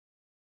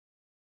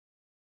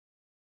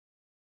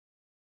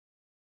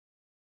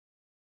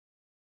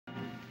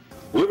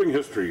Living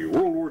history,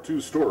 World War II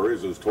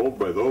stories as told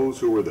by those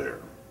who were there.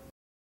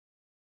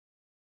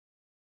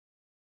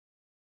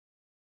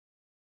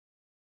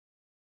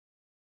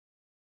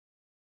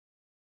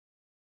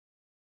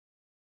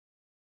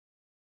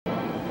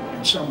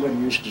 Somebody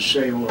used to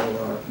say,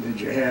 well,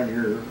 did you have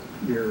your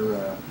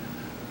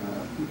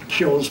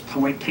kills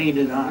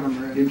painted on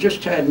them? You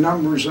just had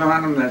numbers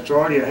on them, that's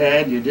all you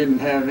had. You didn't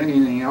have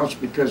anything else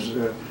because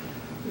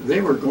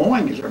they were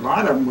going, a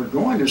lot of them were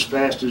going as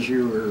fast as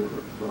you were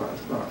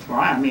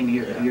flying. I mean,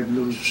 you'd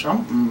lose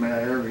something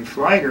every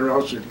flight, or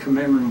else it'd come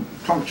in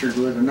and punctured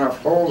with enough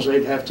holes,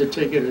 they'd have to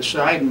take it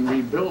aside and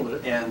rebuild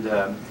it. And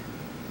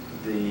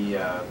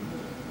the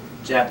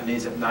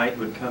Japanese at night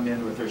would come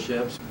in with their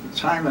ships? The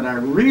time that I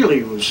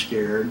really was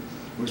scared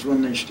was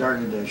when they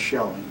started that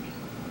shelling.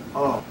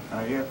 Oh,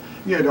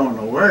 you don't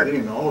know where,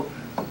 you know.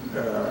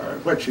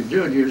 What you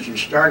did is you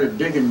started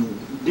digging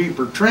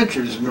deeper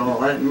trenches and all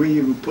that, and we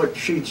even put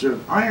sheets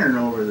of iron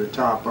over the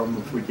top of them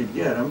if we could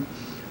get them,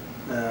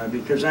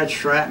 because that's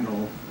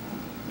shrapnel.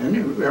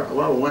 And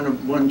well,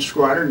 one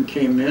squadron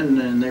came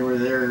in and they were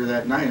there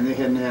that night and they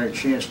hadn't had a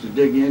chance to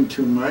dig in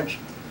too much,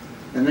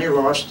 and they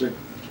lost the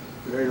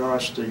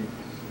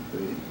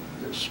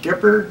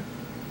skipper,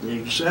 the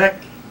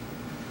exec,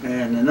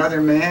 and another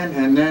man,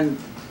 and then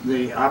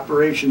the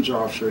operations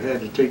officer had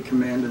to take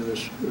command of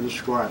the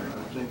squadron.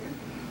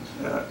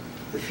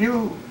 If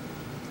you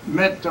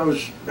met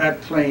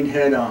that plane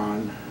head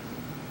on,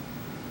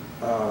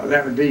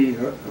 that would be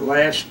the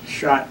last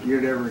shot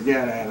you'd ever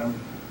get at them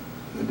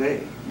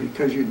today,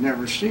 because you'd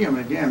never see them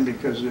again,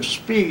 because the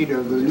speed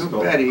of the new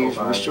Bettys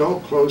was so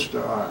close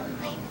to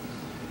ours.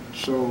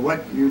 So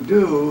what you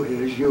do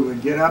is you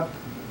would get up,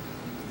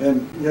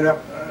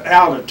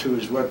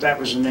 altitude is that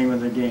was the name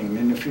of the game.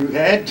 And if you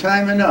had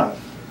time enough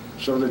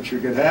so that you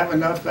could have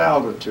enough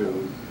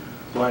altitude,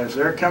 well, if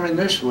they're coming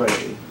this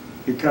way,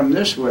 you come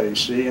this way,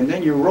 see, and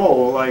then you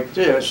roll like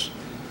this,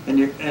 and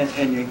you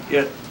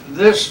get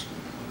this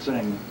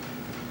thing.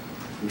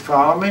 You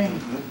follow me?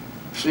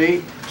 Mm-hmm.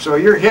 See? So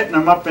you're hitting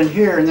them up in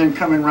here and then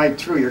coming right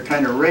through. You're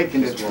kind of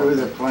raking it through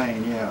the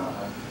plane,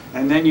 yeah.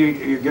 And then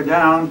you go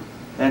down,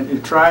 and you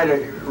try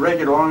to rake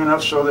it long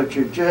enough so that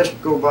you just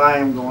go by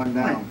them going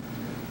down.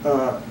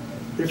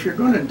 If you're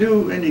going to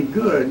do any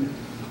good,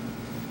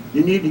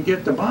 you need to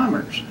get the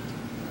bombers.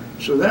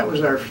 So that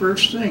was our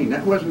first thing.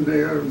 That wasn't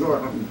to go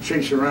out and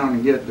chase around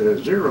and get the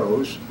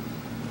Zeros.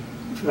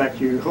 In fact,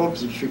 you hoped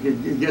that you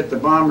could get the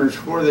bombers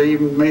before they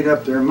even made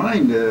up their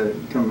mind to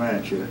come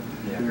at you.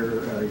 Yeah.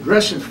 Your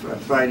aggressive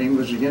fighting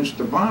was against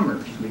the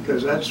bombers,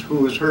 because that's who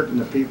was hurting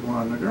the people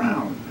on the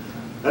ground.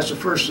 That's the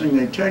first thing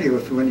they tell you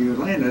when you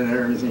landed and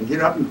everything.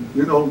 Get up and,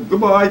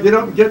 goodbye, get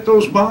up and get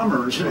those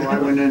bombers. So I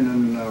went in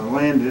and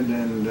landed,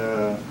 and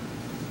the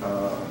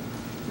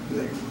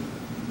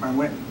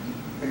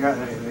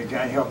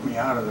guy helped me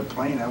out of the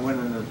plane. I went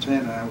in the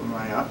tent, and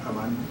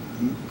my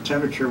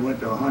temperature went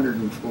to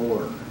 104.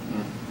 Mm.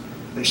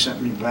 They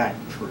sent me back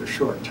for a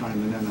short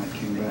time, and then I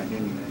came back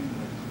anyway.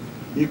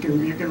 You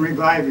can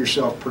revive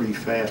yourself pretty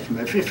fast from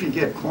it if you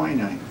get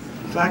quinine.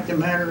 The fact of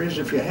the matter is,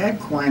 if you had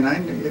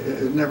quinine,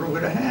 it never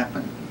would have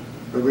happened.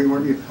 But we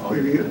weren't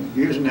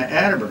using the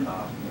Ataburn.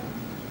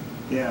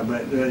 Yeah,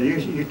 but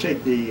you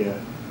take the.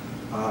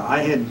 I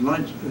had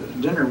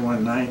dinner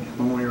one night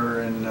when we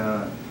were in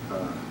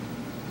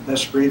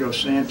Espirito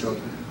Santo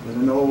with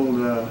an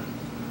old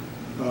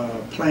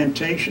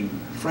plantation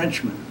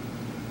Frenchman.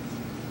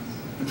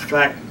 In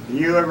fact, do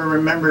you ever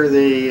remember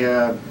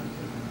the?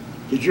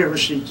 Did you ever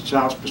see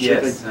South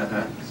Pacific?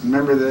 Yes.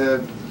 Remember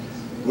the?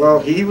 Well,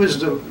 he was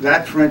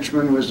that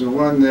Frenchman was the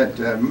one that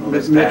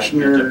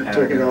Michener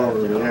took it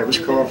over. Yeah, it was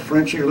called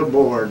Frenchy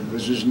Laborde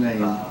was his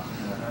name.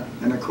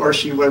 And of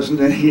course he wasn't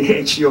any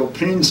H.O.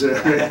 Pinza.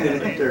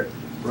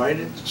 Right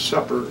at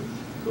supper,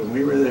 when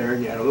we were there,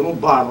 he had a little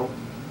bottle,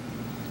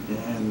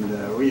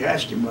 and we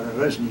asked him what it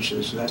was, and he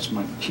says, "That's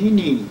my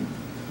quinine."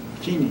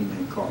 Quinine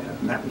they called it,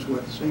 and that was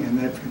what the thing.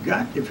 And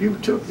if you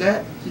took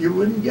that, you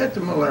wouldn't get the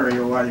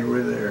malaria while you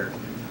were there.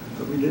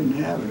 But we didn't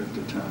have it at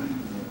the time.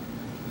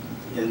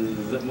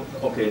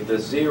 The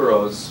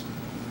Zeros,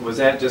 was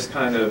that just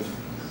kind of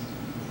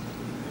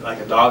like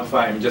a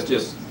dogfight? I mean,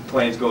 just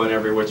planes going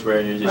every which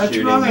way and you're just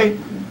shooting? That's right.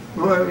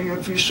 Well,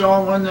 if you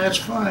saw one, that's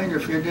fine.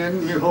 If you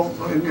didn't, you hope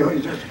you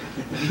just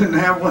didn't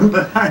have one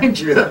behind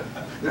you.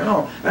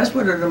 That's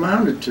what it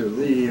amounted to.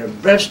 The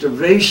best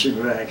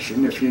evasive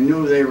action, if you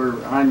knew they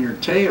were on your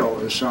tail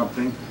or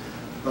something,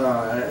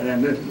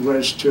 and it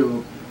was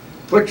to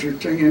put your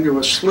thing into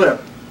a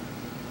slip,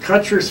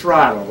 cut your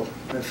throttle,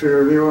 if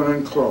you're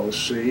real close,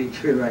 see,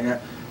 like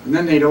that, and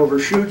then they'd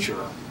overshoot you.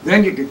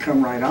 Then you could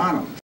come right on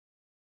them.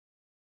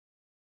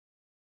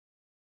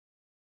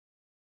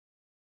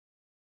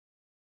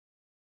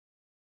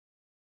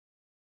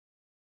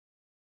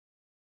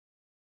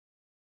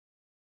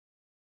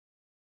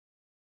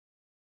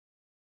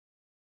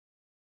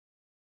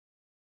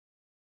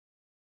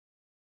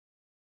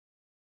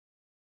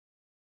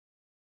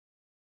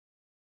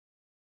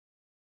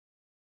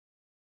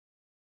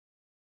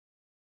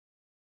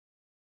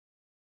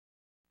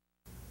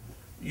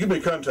 You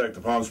may contact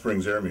the Palm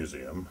Springs Air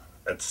Museum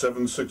at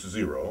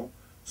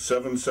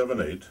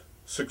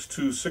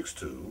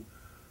 760-778-6262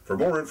 for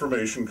more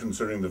information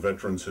concerning the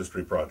Veterans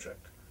History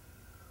Project.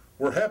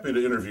 We're happy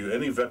to interview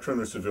any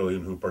veteran or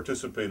civilian who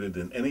participated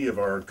in any of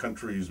our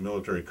country's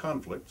military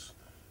conflicts,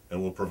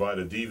 and will provide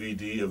a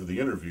DVD of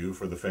the interview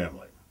for the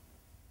family.